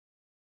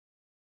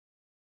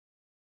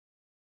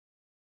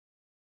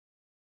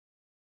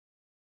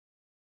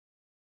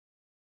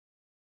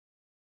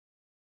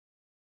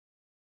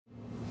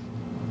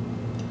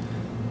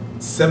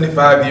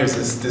75 years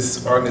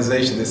this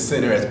organization, this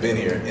center has been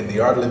here, and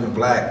the Art of Living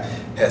Black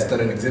has done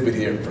an exhibit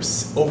here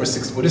for over well,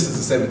 this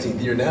is the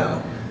 17th year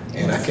now.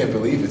 And I can't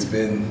believe it's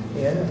been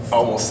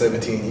almost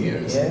 17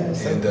 years.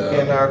 Yes, and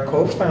our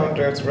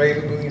co-founders,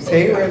 Ray Louise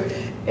Hayward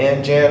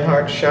and Jan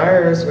Hart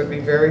Shires, would be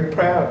very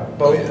proud,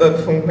 both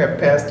of whom have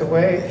passed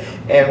away,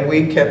 and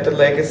we kept the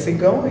legacy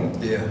going.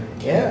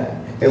 Yeah,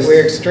 and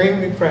we're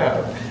extremely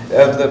proud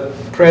of the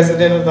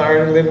president of the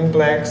Art of Living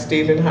Black,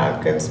 Stephen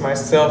Hopkins,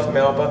 myself,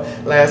 Melba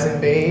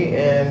Lazenby,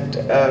 and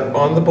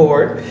on the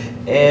board,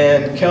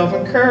 and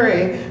Kelvin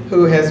Curry,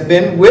 who has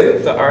been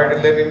with the Art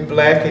of Living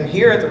Black and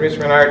here at the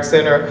Richmond Art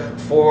Center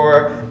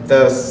for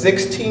the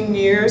 16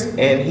 years,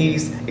 and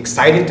he's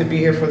excited to be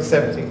here for the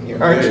 17th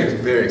year, aren't you?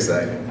 Very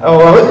excited.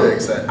 Oh, very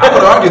excited. I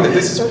would argue that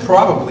this is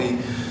probably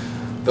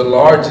the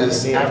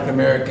largest African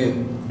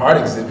American art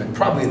exhibit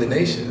probably in the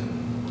nation.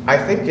 I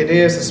think it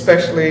is,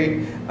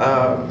 especially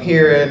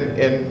here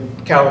in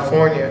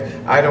California.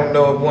 I don't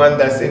know of one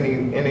that's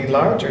any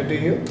larger, do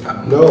you?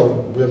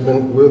 No, we're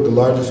the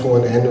largest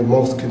one and the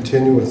most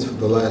continuous for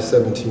the last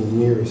 17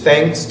 years.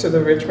 Thanks to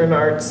the Richmond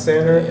Art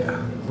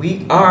Center.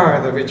 We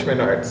are the Richmond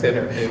Art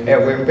Center, and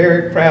we're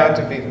very proud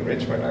to be the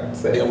Richmond Art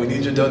Center. And we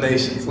need your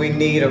donations. We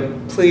need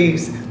them,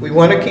 please. We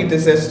want to keep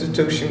this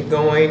institution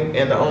going,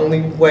 and the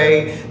only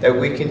way that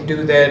we can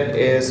do that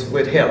is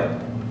with help.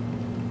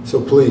 So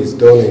please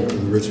donate to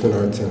the Richmond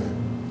Art Center.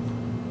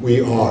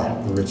 We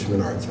are the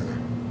Richmond Art Center.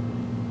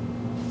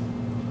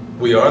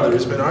 We are the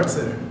Richmond Art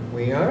Center.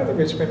 We are the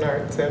Richmond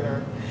Art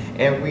Center,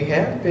 and we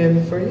have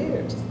been for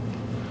years.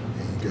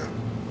 There you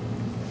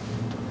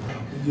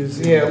go.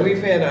 Yeah,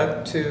 we've had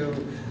up to,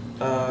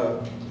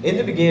 in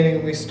the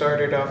beginning we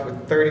started off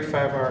with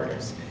 35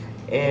 artists,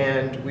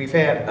 and we've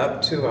had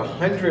up to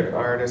 100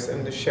 artists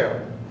in the show,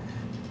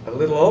 a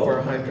little over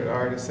 100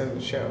 artists in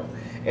the show.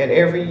 And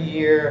every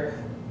year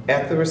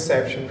at the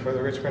reception for the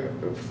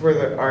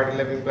Art of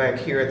Living Black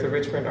here at the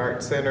Richmond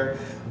Art Center,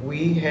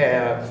 we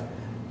have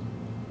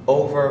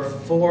over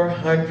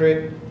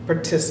 400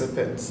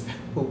 participants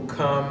who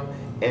come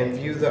and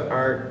view the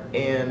art,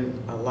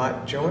 and a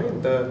lot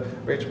join the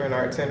Richmond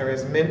Art Center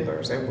as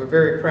members, and we're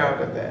very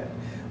proud of that.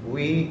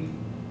 We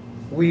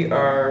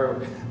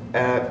are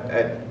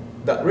at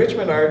the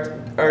Richmond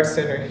Art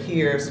Center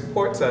here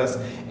supports us,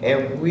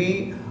 and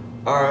we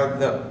are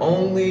the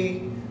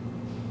only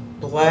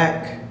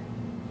Black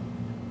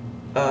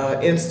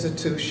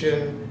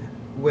institution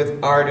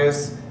with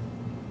artists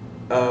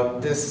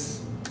of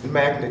this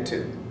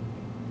magnitude.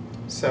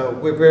 So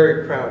we're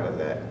very proud of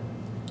that.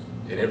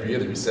 And every year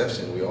at the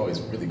reception, we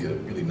always really get a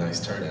really nice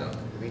turnout.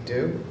 We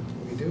do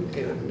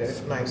get a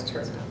nice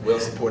turnout. Well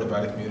supported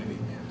by the community.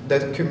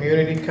 The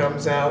community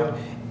comes out,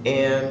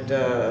 and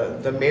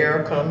the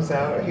mayor comes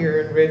out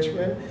here in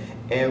Richmond,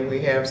 and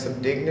we have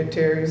some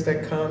dignitaries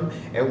that come,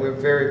 and we're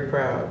very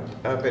proud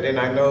of it. And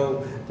I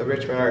know the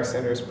Richmond Art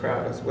Center is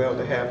proud as well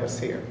to have us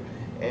here.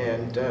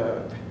 And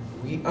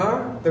we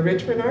are the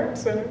Richmond Art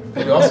Center.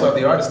 And we also have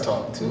the Artist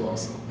Talk too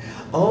also.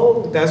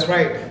 Oh, that's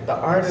right, the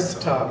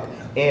Artist Talk.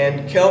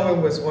 And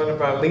Kelvin was one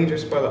of our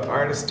leaders for the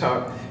Artist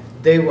Talk.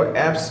 They were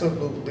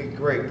absolutely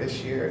great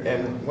this year,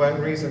 and one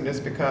reason is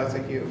because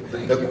of you.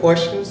 The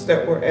questions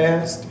that were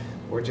asked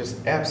were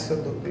just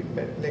absolutely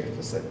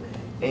magnificent.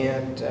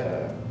 And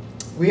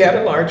we had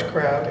a large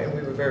crowd, and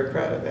we were very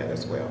proud of that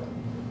as well.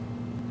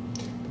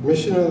 The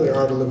mission of the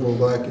Art of Living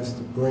Black is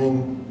to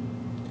bring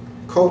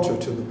culture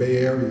to the Bay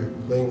Area,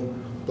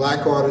 bring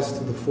Black artists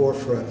to the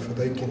forefront, for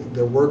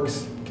their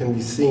works can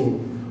be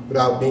seen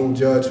without being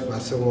judged by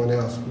someone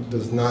else who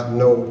does not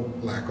know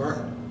Black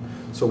art.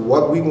 So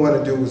what we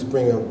want to do is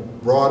bring a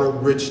broader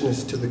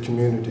richness to the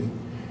community.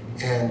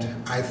 And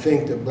I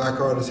think that Black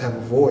artists have a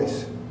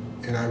voice.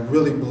 And I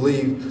really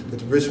believe that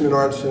the Richmond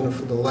Art Center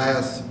for the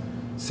last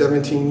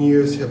 17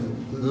 years have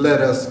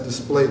let us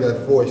display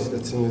that voice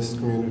that's in this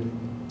community.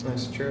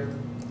 That's true,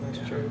 that's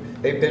true.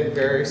 They've been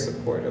very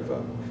supportive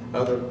of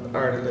the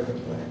Art of Living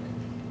Black.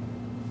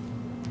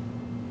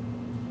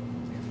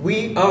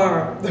 We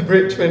are the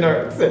Richmond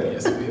Art Center.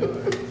 Yes, we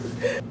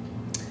are.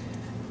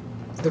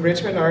 The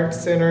Richmond Art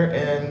Center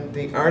and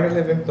the Art of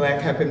Living Black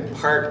have been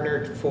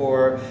partnered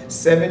for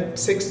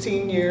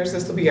 16 years.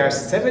 This will be our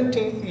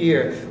 17th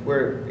year.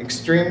 We're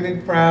extremely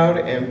proud,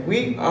 and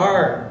we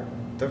are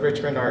the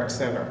Richmond Art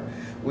Center.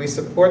 We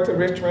support the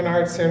Richmond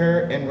Art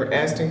Center, and we're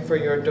asking for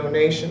your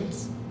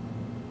donations.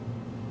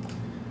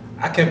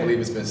 I can't believe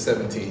it's been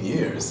 17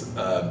 years.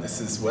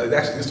 This will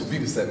be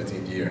the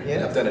 17th year. Yeah.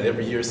 And I've done it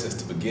every year since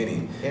the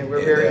beginning. And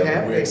we're very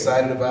happy. We're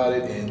excited about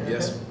it, and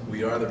yes,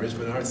 we are the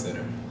Richmond Art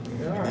Center.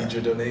 We need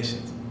your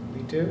donations.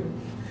 We do.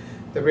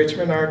 The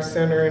Richmond Art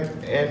Center,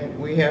 and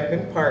we have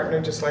been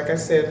partnered, just like I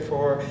said,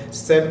 for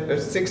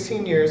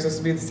 16 years. This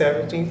will be the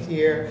 17th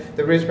year.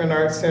 The Richmond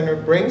Art Center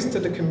brings to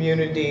the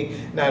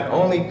community not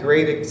only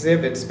great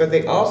exhibits, but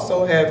they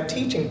also have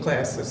teaching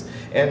classes.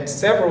 And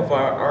several of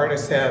our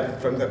artists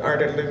from the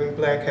Art of Living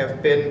Black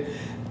have been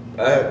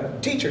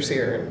teachers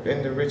here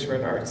in the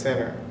Richmond Art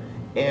Center.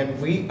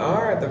 And we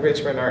are the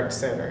Richmond Art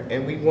Center,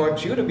 and we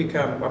want you to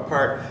become a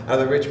part of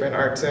the Richmond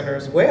Art Center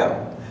as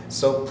well.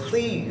 So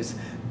please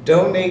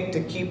donate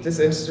to keep this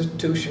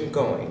institution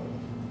going.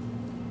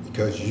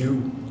 Because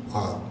you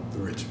are the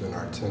Richmond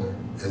Art Center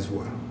as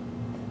well.